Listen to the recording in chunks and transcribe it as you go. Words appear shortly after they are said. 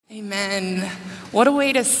Amen. What a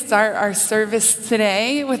way to start our service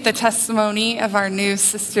today with the testimony of our new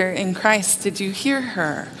sister in Christ. Did you hear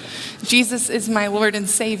her? Jesus is my Lord and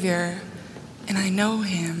Savior, and I know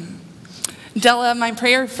him. Della, my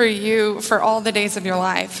prayer for you for all the days of your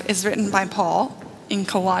life is written by Paul in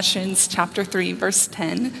Colossians chapter 3, verse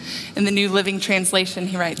 10. In the New Living Translation,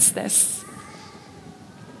 he writes this: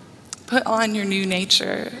 "Put on your new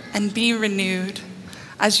nature and be renewed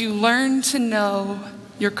as you learn to know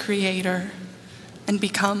your Creator and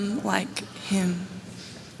become like him."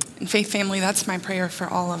 And Faith Family, that's my prayer for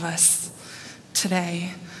all of us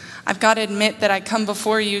today. I've got to admit that I come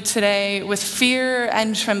before you today with fear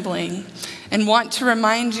and trembling and want to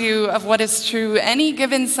remind you of what is true any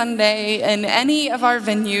given Sunday in any of our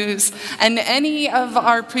venues and any of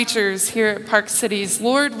our preachers here at Park Cities.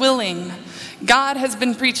 Lord willing, God has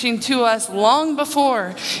been preaching to us long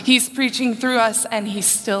before he's preaching through us, and he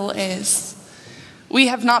still is. We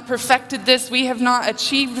have not perfected this. We have not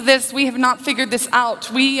achieved this. We have not figured this out.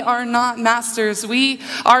 We are not masters. We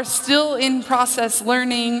are still in process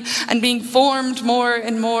learning and being formed more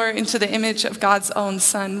and more into the image of God's own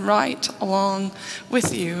Son right along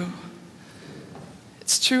with you.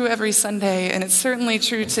 It's true every Sunday, and it's certainly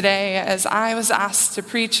true today as I was asked to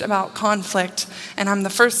preach about conflict, and I'm the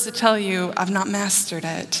first to tell you I've not mastered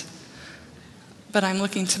it, but I'm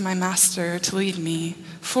looking to my master to lead me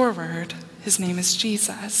forward. His name is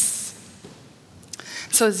Jesus.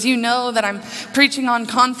 So as you know that I'm preaching on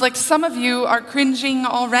conflict, some of you are cringing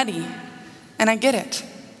already, and I get it.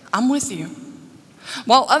 I'm with you.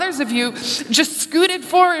 While others of you just scooted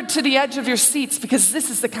forward to the edge of your seats because this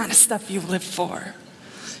is the kind of stuff you've lived for.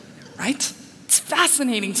 Right? It's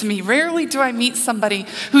fascinating to me. Rarely do I meet somebody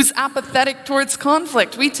who's apathetic towards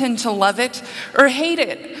conflict. We tend to love it or hate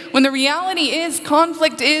it, when the reality is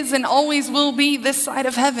conflict is and always will be this side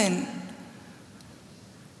of heaven.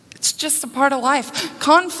 It's just a part of life.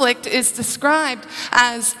 Conflict is described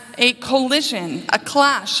as a collision, a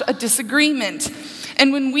clash, a disagreement.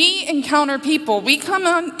 And when we encounter people, we come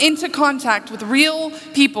into contact with real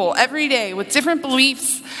people every day with different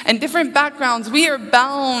beliefs and different backgrounds. We are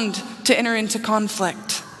bound to enter into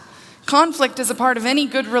conflict. Conflict is a part of any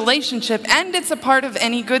good relationship, and it's a part of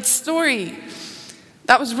any good story.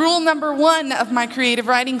 That was rule number 1 of my creative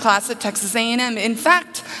writing class at Texas A&M. In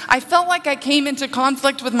fact, I felt like I came into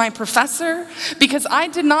conflict with my professor because I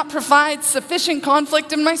did not provide sufficient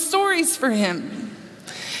conflict in my stories for him.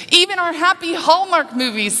 Even our happy Hallmark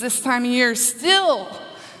movies this time of year still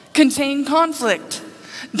contain conflict.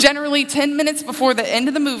 Generally 10 minutes before the end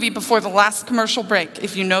of the movie, before the last commercial break.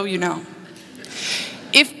 If you know, you know.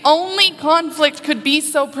 If only conflict could be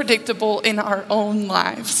so predictable in our own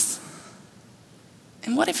lives.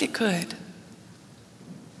 And what if it could?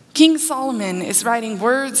 King Solomon is writing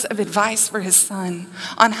words of advice for his son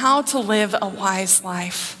on how to live a wise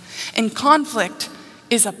life. And conflict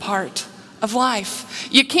is a part of life.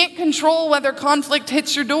 You can't control whether conflict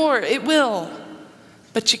hits your door. It will.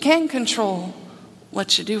 But you can control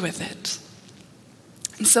what you do with it.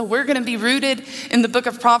 And so we're going to be rooted in the book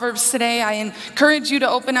of Proverbs today. I encourage you to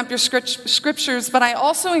open up your scriptures, but I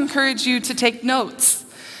also encourage you to take notes,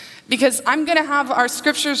 because I'm going to have our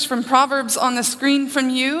scriptures from Proverbs on the screen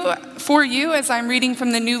for you as I'm reading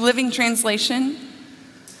from the New Living Translation.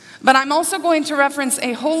 But I'm also going to reference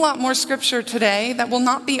a whole lot more scripture today that will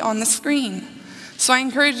not be on the screen. So I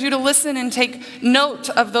encourage you to listen and take note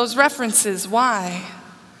of those references. Why?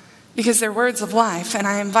 Because they're words of life, and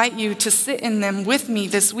I invite you to sit in them with me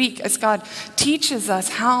this week as God teaches us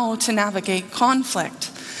how to navigate conflict.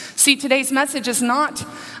 See, today's message is not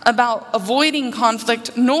about avoiding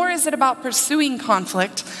conflict, nor is it about pursuing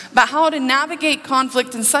conflict, but how to navigate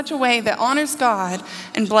conflict in such a way that honors God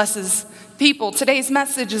and blesses people. Today's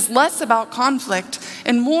message is less about conflict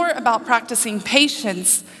and more about practicing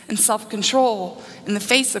patience and self-control in the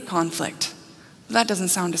face of conflict. That doesn't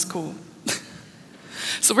sound as cool.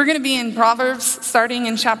 So we're going to be in Proverbs starting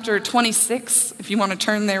in chapter 26, if you want to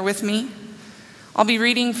turn there with me. I'll be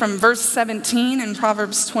reading from verse 17 in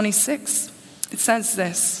Proverbs 26. It says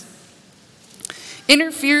this: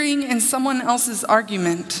 "Interfering in someone else's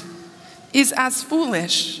argument is as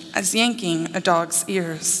foolish as yanking a dog's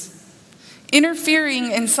ears."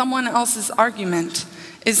 Interfering in someone else's argument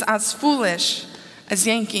is as foolish as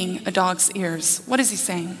yanking a dog's ears. What is he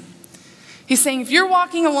saying? He's saying if you're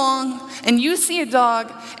walking along and you see a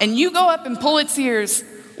dog and you go up and pull its ears,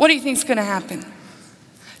 what do you think is going to happen?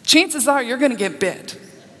 Chances are you're going to get bit.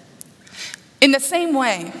 In the same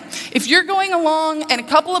way, if you're going along and a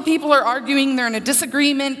couple of people are arguing, they're in a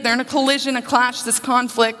disagreement, they're in a collision, a clash, this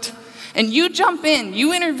conflict, and you jump in,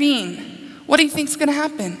 you intervene, what do you think is going to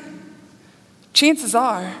happen? Chances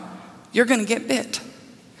are you're going to get bit.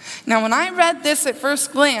 Now, when I read this at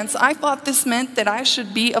first glance, I thought this meant that I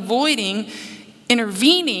should be avoiding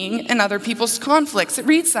intervening in other people's conflicts. It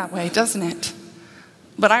reads that way, doesn't it?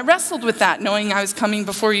 But I wrestled with that, knowing I was coming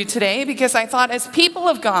before you today, because I thought, as people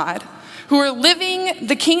of God who are living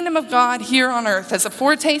the kingdom of God here on earth as a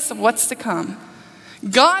foretaste of what's to come,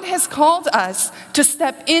 God has called us to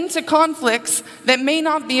step into conflicts that may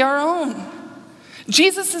not be our own.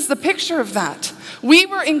 Jesus is the picture of that. We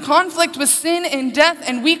were in conflict with sin and death,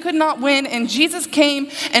 and we could not win, and Jesus came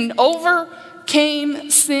and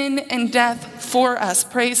overcame sin and death for us.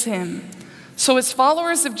 Praise him. So as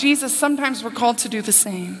followers of Jesus, sometimes we're called to do the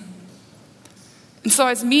same. And so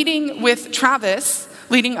I was meeting with Travis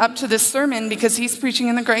leading up to this sermon because he's preaching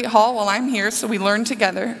in the Great Hall while I'm here, so we learn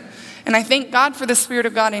together. And I thank God for the Spirit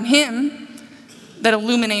of God in him that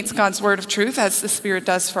illuminates God's word of truth, as the Spirit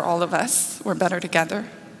does for all of us. We're better together.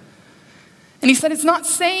 And he said, it's not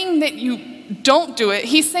saying that you don't do it.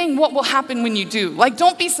 He's saying what will happen when you do. Like,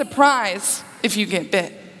 don't be surprised if you get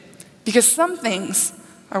bit, because some things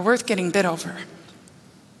are worth getting bit over.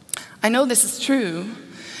 I know this is true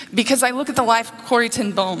because I look at the life of Corrie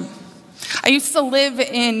ten Boom. I used to live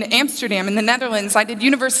in Amsterdam in the Netherlands. I did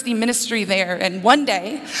university ministry there, and one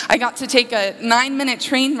day I got to take a 9-minute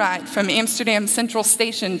train ride from Amsterdam Central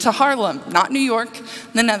Station to Haarlem, not New York,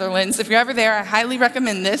 the Netherlands. If you're ever there, I highly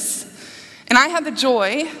recommend this. And I had the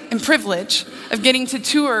joy and privilege of getting to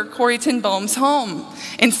tour Corrie ten Boom's home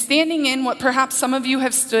and standing in what perhaps some of you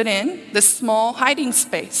have stood in, this small hiding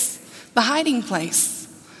space, the hiding place.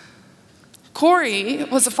 Corrie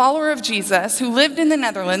was a follower of Jesus who lived in the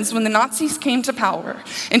Netherlands when the Nazis came to power,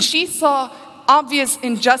 and she saw obvious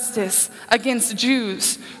injustice against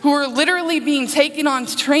Jews who were literally being taken on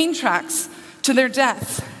train tracks to their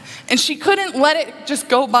death. And she couldn't let it just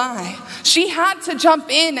go by. She had to jump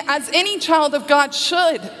in, as any child of God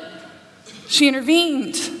should. She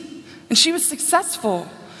intervened, and she was successful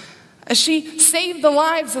as she saved the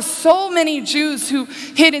lives of so many Jews who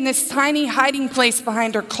hid in this tiny hiding place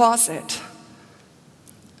behind her closet.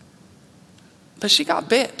 But she got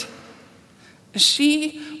bit.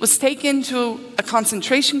 She was taken to a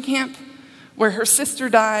concentration camp where her sister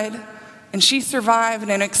died, and she survived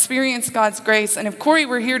and experienced God's grace. And if Corrie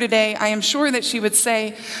were here today, I am sure that she would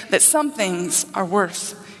say that some things are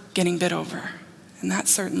worth getting bit over. And that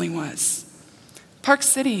certainly was. Park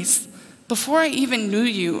Cities, before I even knew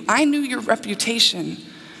you, I knew your reputation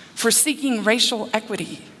for seeking racial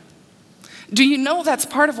equity. Do you know that's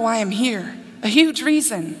part of why I'm here? A huge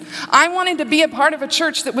reason. I wanted to be a part of a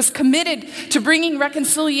church that was committed to bringing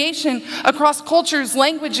reconciliation across cultures,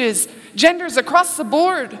 languages, genders, across the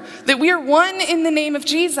board, that we are one in the name of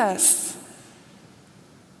Jesus.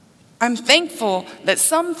 I'm thankful that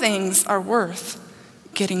some things are worth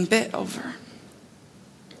getting bit over.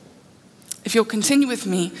 If you'll continue with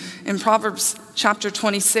me in Proverbs chapter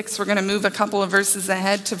 26, we're going to move a couple of verses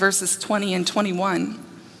ahead to verses 20 and 21.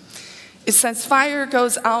 It says, fire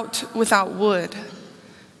goes out without wood,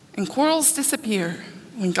 and quarrels disappear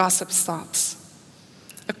when gossip stops.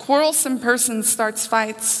 A quarrelsome person starts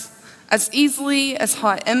fights as easily as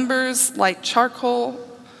hot embers light charcoal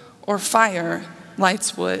or fire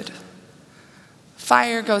lights wood.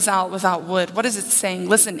 Fire goes out without wood. What is it saying?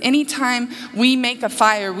 Listen, anytime we make a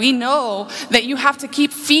fire, we know that you have to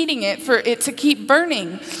keep feeding it for it to keep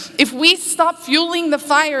burning. If we stop fueling the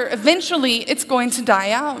fire, eventually it's going to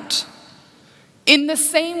die out. In the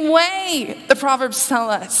same way, the Proverbs tell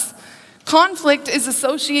us, conflict is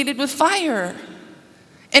associated with fire.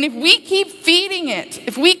 And if we keep feeding it,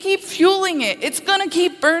 if we keep fueling it, it's going to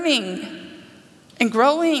keep burning and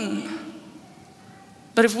growing.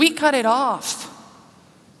 But if we cut it off,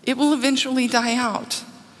 it will eventually die out.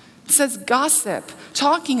 It says gossip,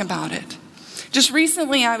 talking about it. Just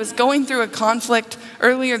recently, I was going through a conflict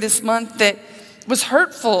earlier this month that was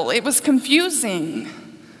hurtful. It was confusing.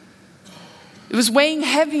 It was weighing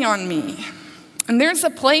heavy on me. And there's a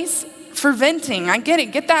place for venting. I get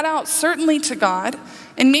it. Get that out, certainly to God.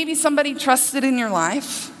 And maybe somebody trusted in your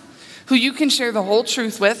life who you can share the whole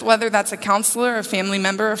truth with, whether that's a counselor, a family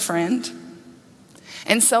member, a friend.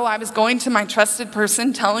 And so I was going to my trusted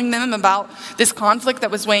person, telling them about this conflict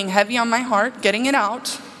that was weighing heavy on my heart, getting it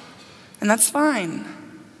out. And that's fine.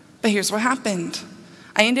 But here's what happened.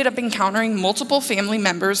 I ended up encountering multiple family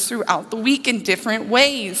members throughout the week in different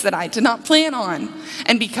ways that I did not plan on.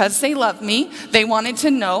 And because they loved me, they wanted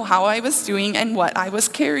to know how I was doing and what I was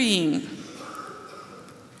carrying.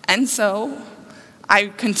 And so I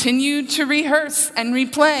continued to rehearse and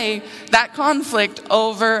replay that conflict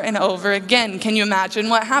over and over again. Can you imagine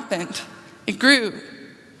what happened? It grew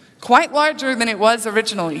quite larger than it was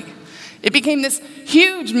originally. It became this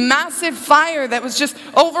huge, massive fire that was just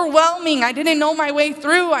overwhelming. I didn't know my way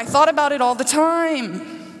through. I thought about it all the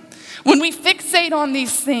time. When we fixate on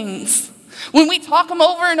these things, when we talk them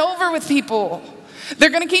over and over with people, they're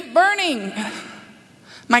going to keep burning.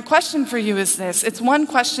 My question for you is this. It's one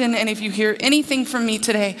question, and if you hear anything from me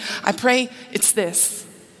today, I pray it's this.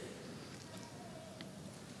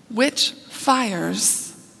 Which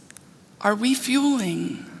fires are we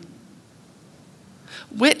fueling?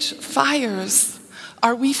 Which fires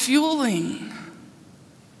are we fueling?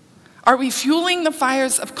 Are we fueling the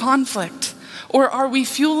fires of conflict, or are we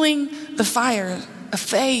fueling the fire of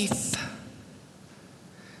faith?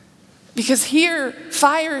 Because here,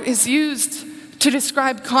 fire is used to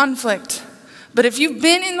describe conflict. But if you've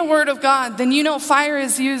been in the Word of God, then you know fire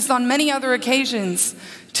is used on many other occasions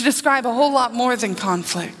to describe a whole lot more than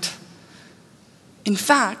conflict. In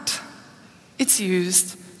fact, it's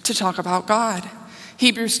used to talk about God.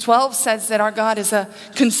 Hebrews 12 says that our God is a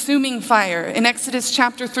consuming fire. In Exodus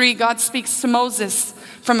chapter 3, God speaks to Moses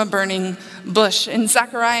from a burning bush. In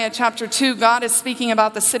Zechariah chapter 2, God is speaking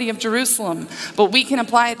about the city of Jerusalem, but we can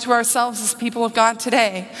apply it to ourselves as people of God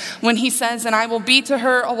today when he says, "And I will be to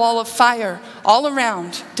her a wall of fire all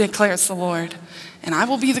around, declares the Lord, and I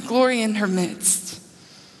will be the glory in her midst."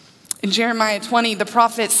 In Jeremiah 20, the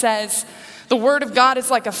prophet says, "The word of God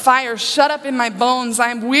is like a fire shut up in my bones.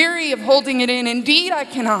 I am weary of holding it in. Indeed, I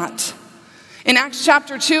cannot." In Acts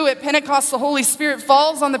chapter 2, at Pentecost, the Holy Spirit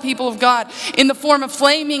falls on the people of God in the form of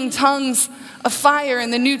flaming tongues of fire.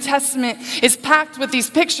 And the New Testament is packed with these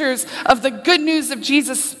pictures of the good news of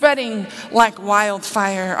Jesus spreading like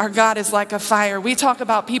wildfire. Our God is like a fire. We talk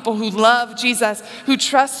about people who love Jesus, who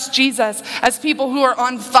trust Jesus, as people who are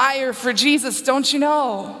on fire for Jesus, don't you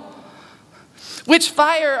know? Which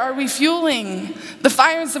fire are we fueling? The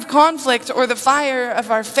fires of conflict or the fire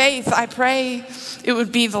of our faith? I pray it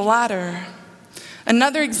would be the latter.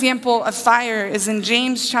 Another example of fire is in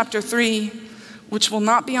James chapter 3, which will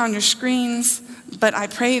not be on your screens, but I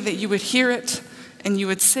pray that you would hear it and you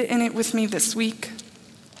would sit in it with me this week.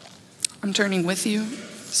 I'm turning with you,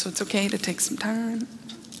 so it's okay to take some time.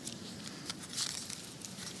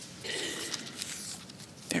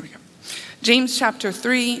 There we go. James chapter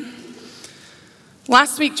 3.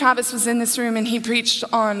 Last week, Travis was in this room and he preached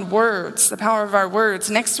on words, the power of our words.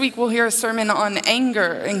 Next week, we'll hear a sermon on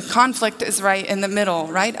anger, and conflict is right in the middle,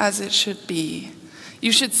 right as it should be.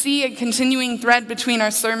 You should see a continuing thread between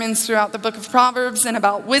our sermons throughout the book of Proverbs and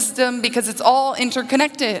about wisdom, because it's all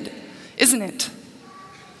interconnected, isn't it?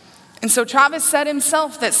 And so Travis said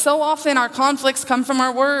himself that so often our conflicts come from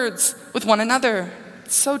our words with one another.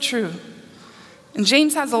 It's so true. And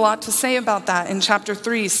James has a lot to say about that in chapter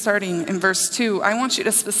 3, starting in verse 2. I want you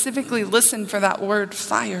to specifically listen for that word,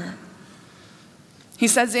 fire. He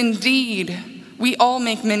says, "Indeed, we all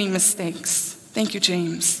make many mistakes." Thank you,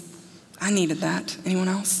 James. I needed that. Anyone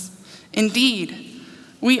else? "Indeed,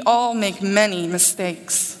 we all make many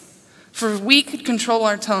mistakes. For if we could control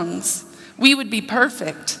our tongues, we would be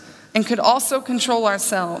perfect and could also control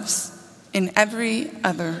ourselves in every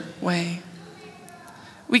other way.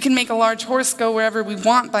 We can make a large horse go wherever we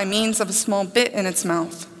want by means of a small bit in its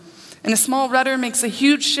mouth. And a small rudder makes a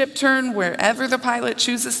huge ship turn wherever the pilot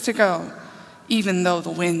chooses to go, even though the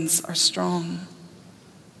winds are strong.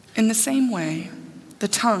 In the same way, the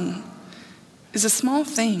tongue is a small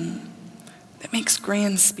thing that makes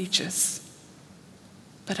grand speeches.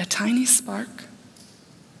 But a tiny spark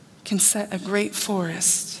can set a great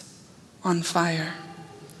forest on fire.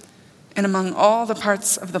 And among all the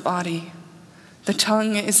parts of the body, the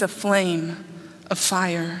tongue is a flame of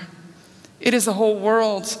fire. It is a whole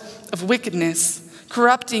world of wickedness,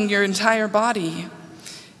 corrupting your entire body.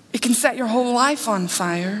 It can set your whole life on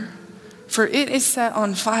fire, for it is set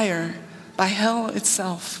on fire by hell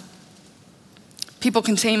itself. People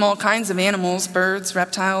can tame all kinds of animals, birds,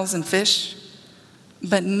 reptiles, and fish,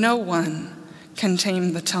 but no one can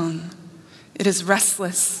tame the tongue. It is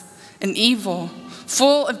restless and evil,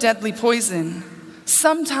 full of deadly poison.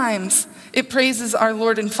 Sometimes it praises our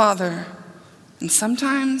Lord and Father, and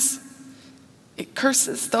sometimes it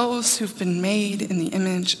curses those who've been made in the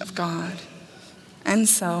image of God. And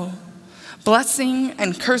so, blessing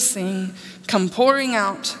and cursing come pouring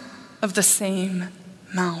out of the same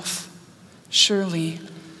mouth. Surely,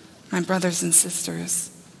 my brothers and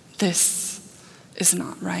sisters, this is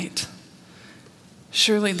not right.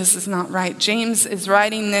 Surely this is not right. James is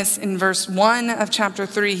writing this in verse 1 of chapter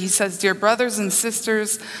 3. He says, "Dear brothers and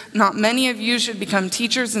sisters, not many of you should become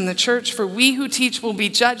teachers in the church, for we who teach will be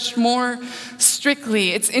judged more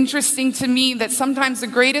strictly." It's interesting to me that sometimes the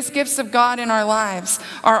greatest gifts of God in our lives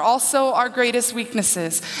are also our greatest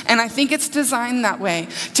weaknesses. And I think it's designed that way,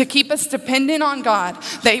 to keep us dependent on God,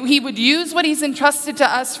 that he would use what he's entrusted to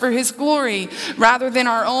us for his glory rather than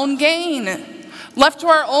our own gain. Left to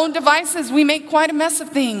our own devices, we make quite a mess of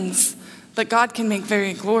things, but God can make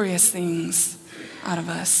very glorious things out of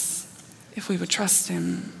us if we would trust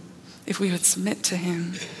him, if we would submit to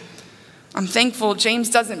him. I'm thankful James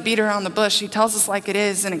doesn't beat around the bush. He tells us like it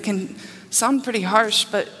is, and it can sound pretty harsh,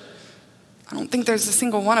 but I don't think there's a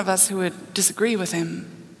single one of us who would disagree with him.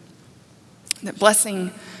 That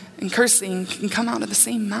blessing and cursing can come out of the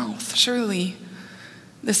same mouth. Surely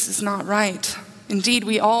this is not right. Indeed,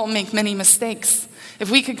 we all make many mistakes. If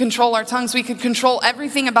we could control our tongues, we could control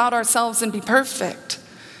everything about ourselves and be perfect.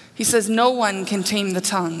 He says no one can tame the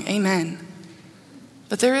tongue. Amen.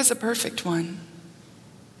 But there is a perfect one,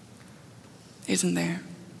 isn't there?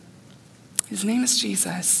 His name is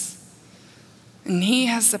Jesus. And he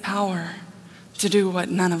has the power to do what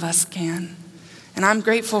none of us can. And I'm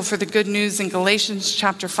grateful for the good news in Galatians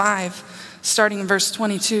chapter 5, starting in verse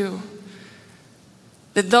 22.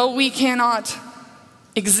 That though we cannot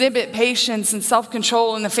exhibit patience and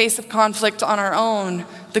self-control in the face of conflict on our own,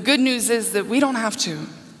 the good news is that we don't have to.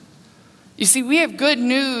 You see, we have good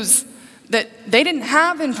news that they didn't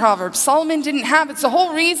have in Proverbs. Solomon didn't have. It's the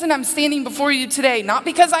whole reason I'm standing before you today. Not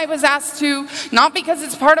because I was asked to, not because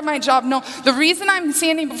it's part of my job. No, the reason I'm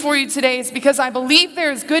standing before you today is because I believe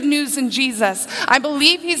there is good news in Jesus. I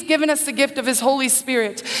believe he's given us the gift of his Holy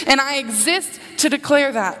Spirit, and I exist to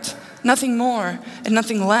declare that. Nothing more and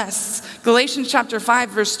nothing less. Galatians chapter 5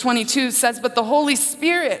 verse 22 says, "But the Holy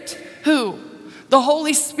Spirit," who? The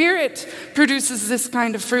Holy Spirit produces this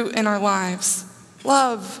kind of fruit in our lives.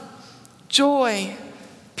 Love, joy,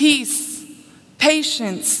 peace,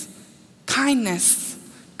 patience, kindness,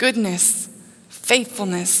 goodness,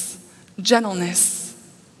 faithfulness, gentleness.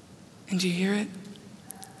 And do you hear it?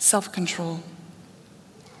 Self-control.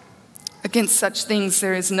 Against such things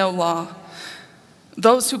there is no law.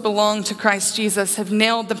 Those who belong to Christ Jesus have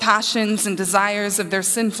nailed the passions and desires of their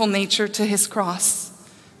sinful nature to his cross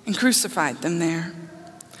and crucified them there.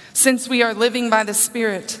 Since we are living by the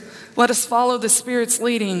Spirit, let us follow the Spirit's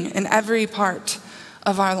leading in every part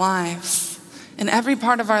of our lives. In every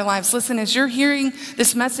part of our lives. Listen, as you're hearing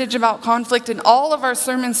this message about conflict in all of our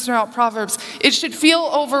sermons throughout Proverbs, it should feel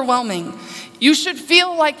overwhelming. You should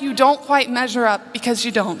feel like you don't quite measure up, because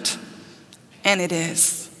you don't. And it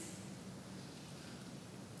is.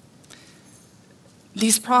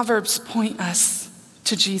 These Proverbs point us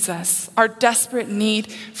to Jesus, our desperate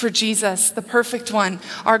need for Jesus, the perfect one,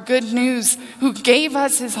 our good news, who gave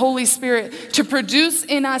us his Holy Spirit to produce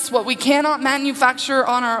in us what we cannot manufacture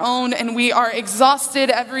on our own, and we are exhausted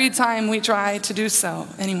every time we try to do so.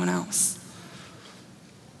 Anyone else?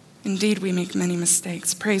 Indeed, we make many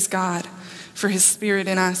mistakes. Praise God for his Spirit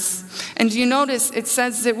in us. And do you notice it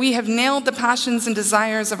says that we have nailed the passions and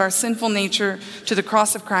desires of our sinful nature to the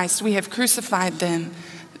cross of Christ. We have crucified them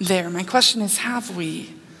there. My question is, have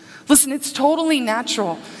we? Listen, it's totally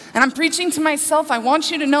natural. And I'm preaching to myself. I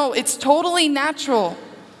want you to know it's totally natural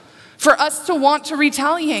for us to want to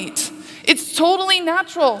retaliate. It's totally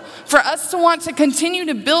natural for us to want to continue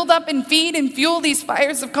to build up and feed and fuel these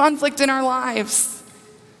fires of conflict in our lives.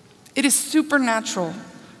 It is supernatural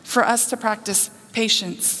for us to practice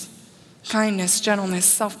patience, kindness, gentleness,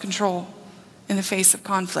 self-control in the face of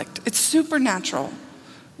conflict. It's supernatural.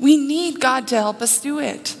 We need God to help us do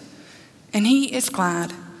it. And he is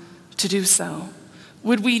glad to do so.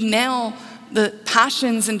 Would we nail the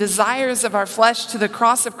passions and desires of our flesh to the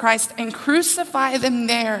cross of Christ and crucify them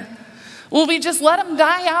there? Will we just let them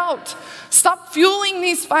die out? Stop fueling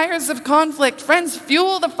these fires of conflict. Friends,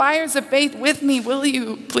 fuel the fires of faith with me, will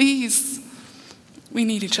you? Please. We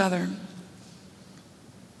need each other.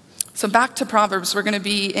 So back to Proverbs. We're going to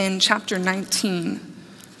be in chapter 19.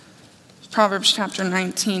 Proverbs chapter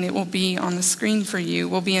 19. It will be on the screen for you.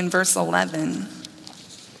 We'll be in verse 11.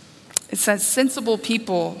 It says, "Sensible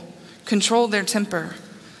people control their temper.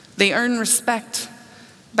 They earn respect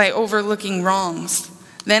by overlooking wrongs."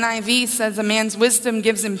 The NIV says, "A man's wisdom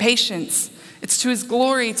gives him patience. It's to his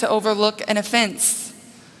glory to overlook an offense."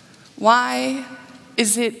 Why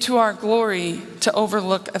is it to our glory to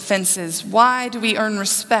overlook offenses? Why do we earn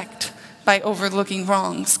respect by overlooking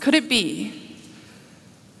wrongs? Could it be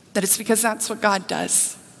that it's because that's what God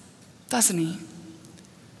does, doesn't he?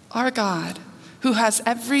 Our God, who has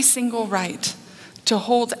every single right to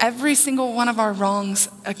hold every single one of our wrongs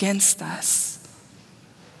against us.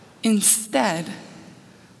 Instead,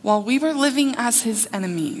 while we were living as his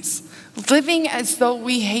enemies, living as though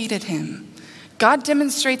we hated him, God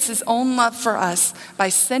demonstrates his own love for us by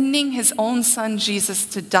sending his own son, Jesus,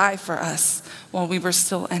 to die for us while we were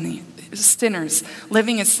still sinners,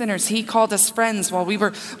 living as sinners. He called us friends while we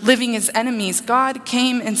were living as enemies. God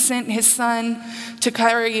came and sent his son to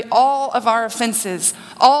carry all of our offenses,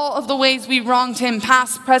 all of the ways we wronged him,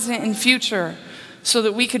 past, present, and future, so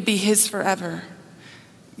that we could be his forever.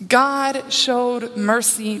 God showed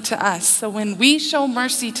mercy to us. So when we show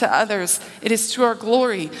mercy to others, it is to our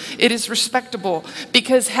glory. It is respectable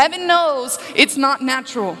because heaven knows it's not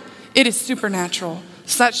natural. It is supernatural.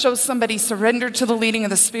 So that shows somebody surrendered to the leading of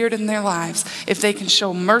the Spirit in their lives if they can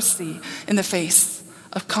show mercy in the face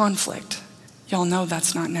of conflict. Y'all know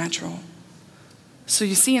that's not natural. So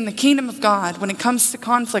you see, in the kingdom of God, when it comes to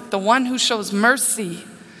conflict, the one who shows mercy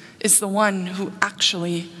is the one who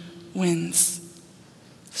actually wins.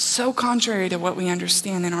 So contrary to what we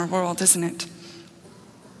understand in our world, isn't it?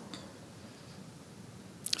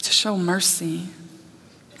 To show mercy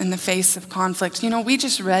in the face of conflict. You know, we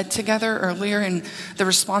just read together earlier in the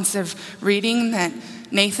responsive reading that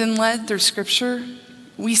Nathan led through Scripture.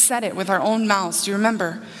 We said it with our own mouths. Do you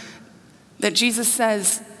remember that Jesus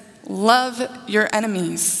says, love your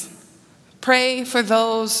enemies. Pray for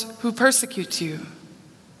those who persecute you.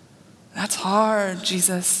 That's hard,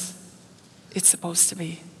 Jesus. It's supposed to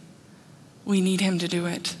be. We need him to do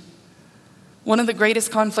it. One of the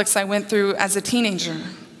greatest conflicts I went through as a teenager,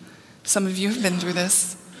 some of you have been through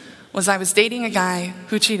this, was I was dating a guy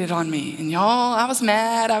who cheated on me. And y'all, I was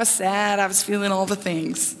mad, I was sad, I was feeling all the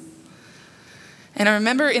things. And I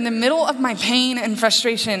remember in the middle of my pain and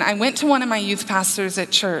frustration, I went to one of my youth pastors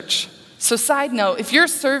at church. So side note, if you're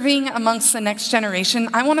serving amongst the next generation,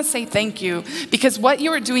 I want to say thank you because what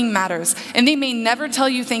you are doing matters. And they may never tell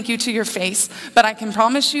you thank you to your face, but I can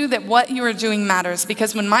promise you that what you are doing matters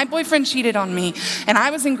because when my boyfriend cheated on me and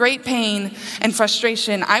I was in great pain and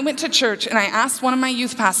frustration, I went to church and I asked one of my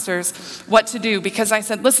youth pastors what to do because I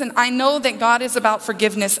said, listen, I know that God is about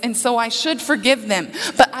forgiveness and so I should forgive them,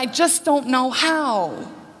 but I just don't know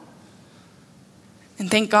how.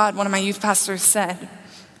 And thank God one of my youth pastors said,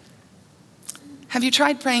 have you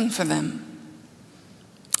tried praying for them?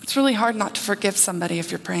 It's really hard not to forgive somebody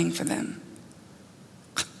if you're praying for them.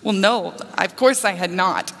 Well, no, of course I had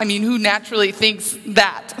not. I mean, who naturally thinks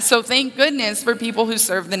that? So thank goodness for people who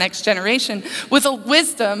serve the next generation with a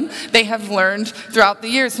wisdom they have learned throughout the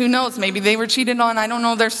years. Who knows, maybe they were cheated on, I don't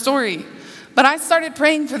know their story. But I started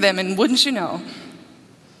praying for them and wouldn't you know,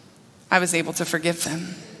 I was able to forgive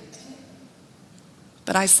them.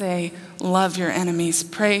 But I say, love your enemies.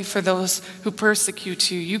 Pray for those who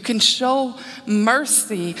persecute you. You can show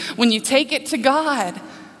mercy when you take it to God.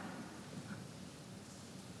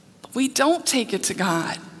 But we don't take it to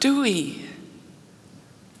God, do we?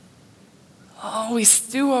 Oh, we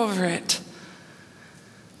stew over it.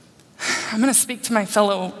 I'm going to speak to my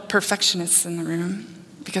fellow perfectionists in the room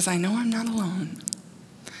because I know I'm not alone.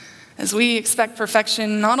 As we expect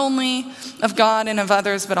perfection not only of God and of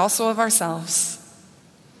others, but also of ourselves.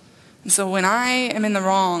 And so when I am in the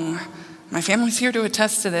wrong, my family's here to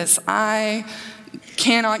attest to this, I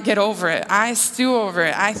cannot get over it. I stew over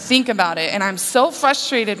it. I think about it. And I'm so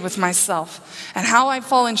frustrated with myself and how I've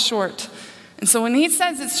fallen short. And so when he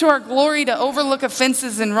says it's to our glory to overlook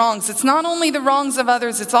offenses and wrongs, it's not only the wrongs of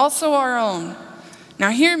others, it's also our own. Now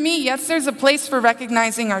hear me, yes, there's a place for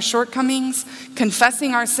recognizing our shortcomings,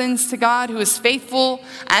 confessing our sins to God who is faithful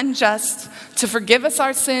and just to forgive us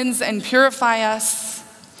our sins and purify us.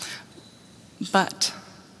 But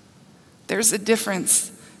there's a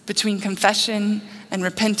difference between confession and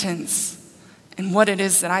repentance and what it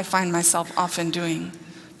is that I find myself often doing,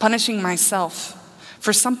 punishing myself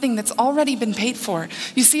for something that's already been paid for.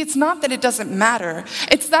 You see, it's not that it doesn't matter.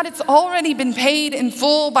 It's that it's already been paid in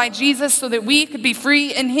full by Jesus so that we could be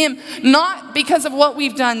free in him, not because of what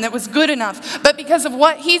we've done that was good enough, but because of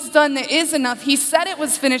what he's done that is enough. He said it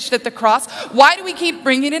was finished at the cross. Why do we keep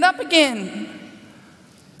bringing it up again?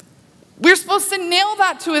 We're supposed to nail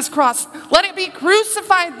that to his cross. Let it be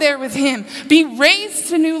crucified there with him. Be raised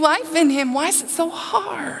to new life in him. Why is it so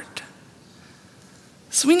hard?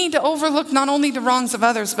 So we need to overlook not only the wrongs of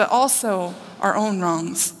others, but also our own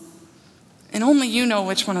wrongs. And only you know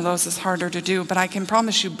which one of those is harder to do, but I can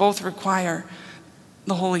promise you both require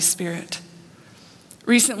the Holy Spirit.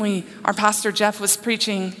 Recently, our pastor Jeff was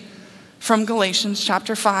preaching from Galatians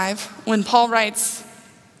chapter 5 when Paul writes,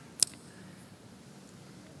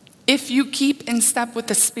 if you keep in step with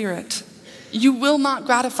the Spirit, you will not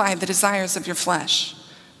gratify the desires of your flesh.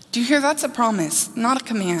 Do you hear? That's a promise, not a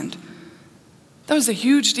command. That was a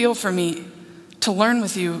huge deal for me to learn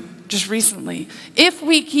with you just recently. If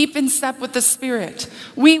we keep in step with the Spirit,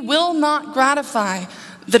 we will not gratify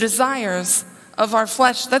the desires of our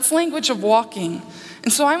flesh. That's language of walking.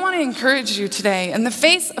 And so I want to encourage you today, in the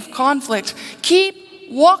face of conflict, keep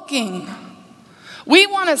walking. We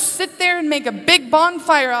want to sit there and make a big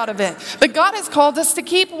bonfire out of it, but God has called us to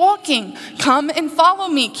keep walking. Come and follow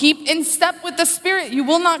me. Keep in step with the Spirit. You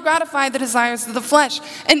will not gratify the desires of the flesh.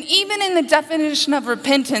 And even in the definition of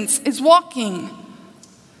repentance is walking.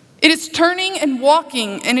 It is turning and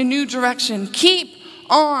walking in a new direction. Keep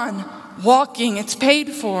on walking. It's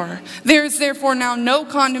paid for. There is therefore now no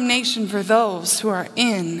condemnation for those who are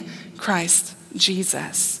in Christ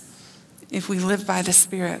Jesus. If we live by the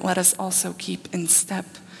Spirit, let us also keep in step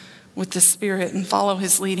with the Spirit and follow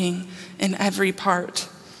his leading in every part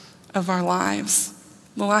of our lives.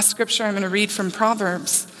 The last scripture I'm going to read from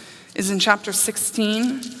Proverbs is in chapter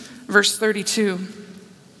 16, verse 32.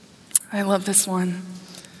 I love this one.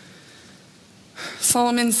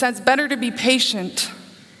 Solomon says, better to be patient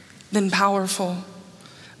than powerful.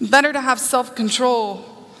 Better to have self-control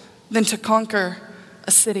than to conquer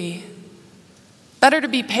a city. Better to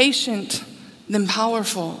be patient than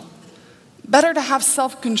powerful. Better to have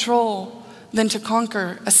self-control than to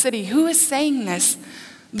conquer a city. Who is saying this?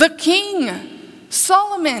 The king,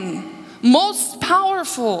 Solomon, most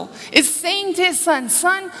powerful, is saying to his son,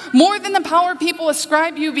 more than the power people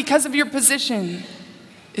ascribe you because of your position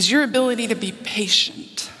is your ability to be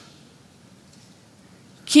patient.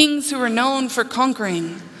 Kings who are known for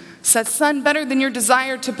conquering said, son, better than your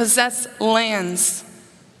desire to possess lands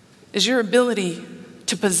is your ability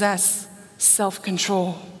to possess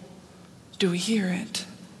self-control. Do we hear it?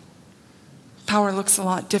 Power looks a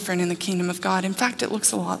lot different in the kingdom of God. In fact, it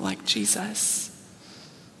looks a lot like Jesus.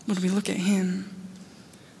 When we look at him,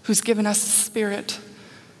 who's given us the Spirit.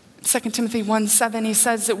 2 Timothy 1:7, he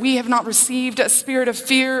says that we have not received a spirit of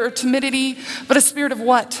fear or timidity, but a spirit of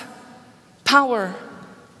what? Power,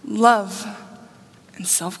 love, and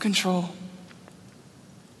self-control.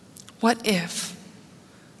 What if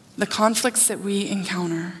the conflicts that we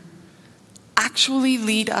encounter actually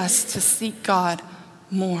lead us to seek God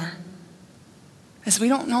more, as we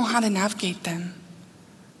don't know how to navigate them?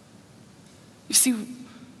 You see,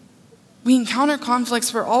 we encounter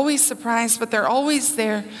conflicts, we're always surprised, but they're always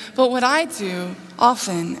there. But what I do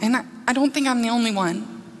often, and I don't think I'm the only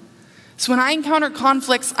one, so when I encounter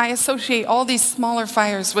conflicts, I associate all these smaller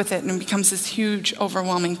fires with it, and it becomes this huge,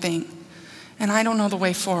 overwhelming thing. And I don't know the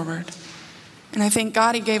way forward. And I thank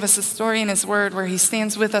God he gave us a story in his word where he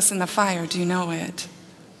stands with us in the fire. Do you know it?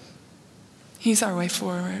 He's our way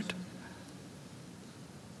forward.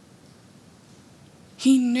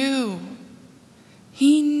 He knew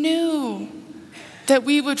that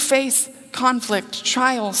we would face conflict,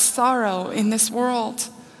 trial, sorrow in this world.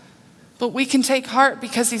 But we can take heart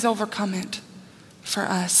because he's overcome it for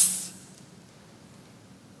us.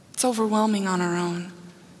 It's overwhelming on our own.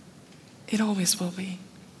 It always will be.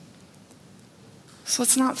 So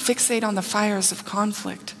let's not fixate on the fires of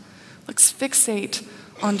conflict. Let's fixate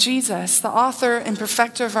on Jesus, the author and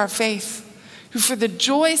perfecter of our faith, who for the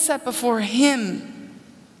joy set before him,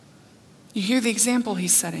 you hear the example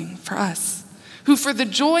he's setting for us, who for the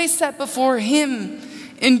joy set before him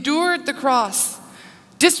endured the cross,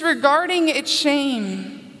 disregarding its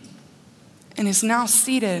shame, and is now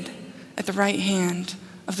seated at the right hand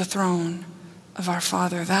of the throne of our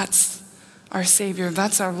Father. That's our Savior,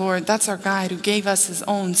 that's our Lord, that's our guide, who gave us his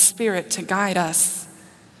own Spirit to guide us,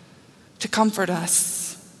 to comfort us,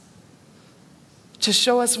 to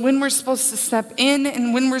show us when we're supposed to step in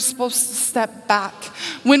and when we're supposed to step back,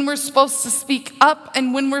 when we're supposed to speak up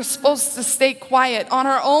and when we're supposed to stay quiet. On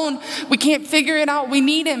our own, we can't figure it out. We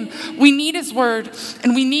need him, we need his word,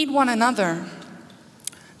 and we need one another.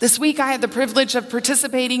 This week I had the privilege of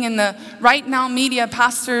participating in the Right Now Media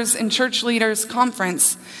Pastors and Church Leaders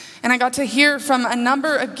Conference. And I got to hear from a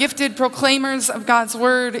number of gifted proclaimers of God's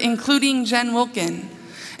word, including Jen Wilkin.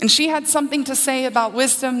 And she had something to say about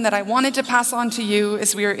wisdom that I wanted to pass on to you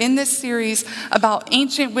as we are in this series about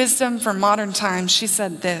ancient wisdom for modern times. She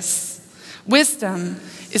said this: wisdom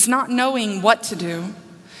is not knowing what to do.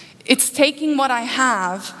 It's taking what I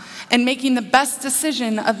have and making the best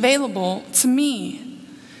decision available to me.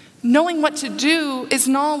 Knowing what to do is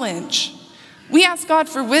knowledge. We ask God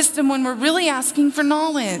for wisdom when we're really asking for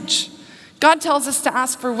knowledge. God tells us to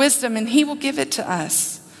ask for wisdom and he will give it to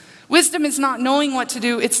us. Wisdom is not knowing what to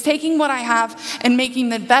do. It's taking what I have and making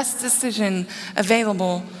the best decision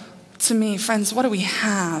available to me. Friends, what do we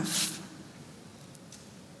have?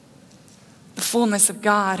 The fullness of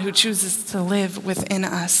God who chooses to live within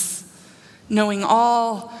us, knowing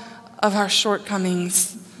all of our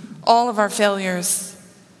shortcomings, all of our failures,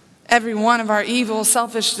 every one of our evil,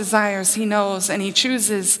 selfish desires he knows, and he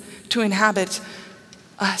chooses to inhabit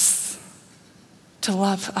us, to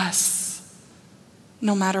love us,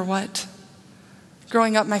 no matter what.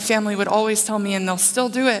 Growing up, my family would always tell me, and they'll still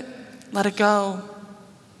do it, let it go.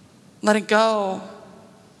 Let it go.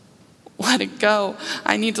 Let it go.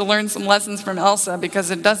 I need to learn some lessons from Elsa because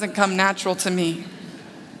it doesn't come natural to me.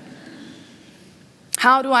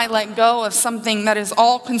 How do I let go of something that is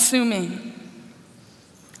all-consuming?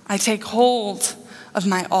 I take hold of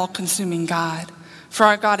my all-consuming God. For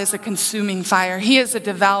our God is a consuming fire. He is a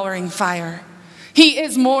devouring fire. He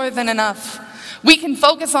is more than enough. We can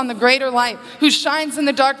focus on the greater light who shines in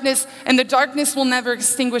the darkness, and the darkness will never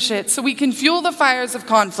extinguish it. So we can fuel the fires of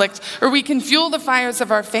conflict, or we can fuel the fires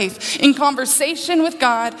of our faith in conversation with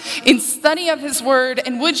God, in study of his word,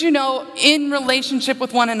 and would you know, in relationship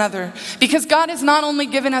with one another. Because God has not only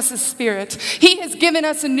given us his spirit, he has given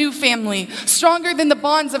us a new family. Stronger than the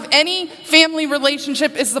bonds of any family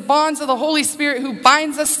relationship is the bonds of the Holy Spirit who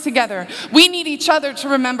binds us together. We need each other to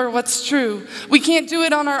remember what's true. We can't do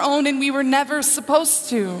it on our own, and we were never supposed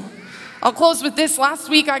to. I'll close with this. Last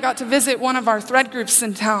week I got to visit one of our thread groups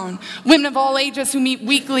in town, women of all ages who meet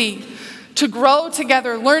weekly to grow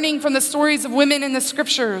together, learning from the stories of women in the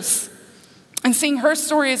scriptures and seeing her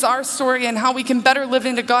story as our story and how we can better live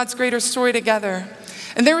into God's greater story together.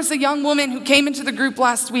 And there was a young woman who came into the group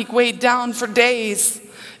last week weighed down for days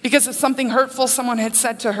because of something hurtful someone had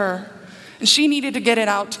said to her, and she needed to get it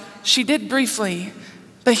out. She did briefly,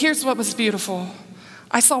 but here's what was beautiful.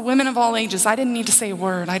 I saw women of all ages. I didn't need to say a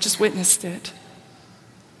word. I just witnessed it.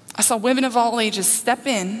 I saw women of all ages step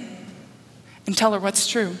in and tell her what's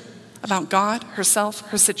true about God, herself,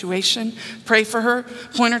 her situation, pray for her,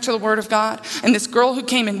 point her to the word of God. And this girl who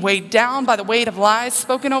came in weighed down by the weight of lies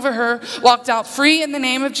spoken over her, walked out free in the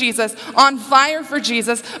name of Jesus, on fire for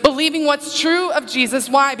Jesus, believing what's true of Jesus.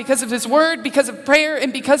 Why? Because of his word, because of prayer,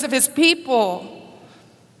 and because of his people.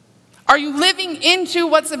 Are you living into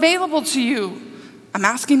what's available to you? I'm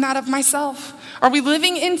asking that of myself. Are we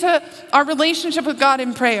living into our relationship with God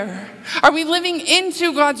in prayer? Are we living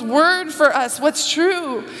into God's word for us, what's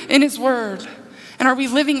true in his word? And are we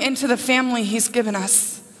living into the family he's given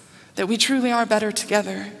us, that we truly are better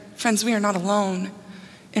together? Friends, we are not alone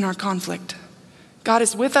in our conflict. God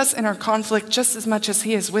is with us in our conflict just as much as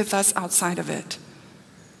he is with us outside of it.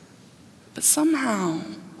 But somehow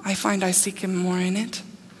I find I seek him more in it,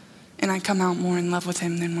 and I come out more in love with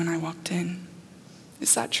him than when I walked in.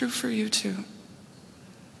 Is that true for you too?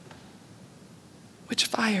 Which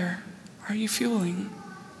fire are you fueling?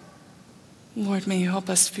 Lord, may you help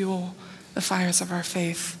us fuel the fires of our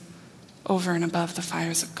faith over and above the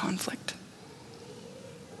fires of conflict.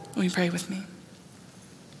 Will you pray with me?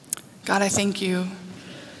 God, I thank you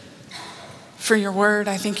for your word.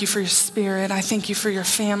 I thank you for your spirit. I thank you for your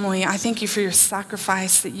family. I thank you for your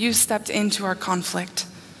sacrifice, that you stepped into our conflict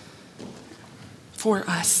for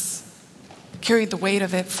us. Carried the weight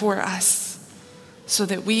of it for us so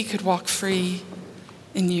that we could walk free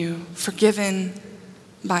in you, forgiven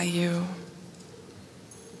by you.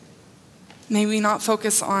 May we not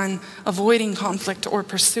focus on avoiding conflict or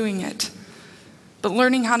pursuing it, but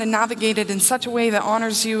learning how to navigate it in such a way that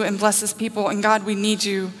honors you and blesses people. And God, we need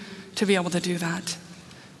you to be able to do that.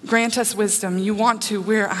 Grant us wisdom. You want to,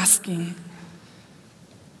 we're asking.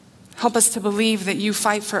 Help us to believe that you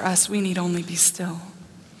fight for us. We need only be still.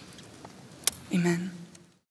 Amen.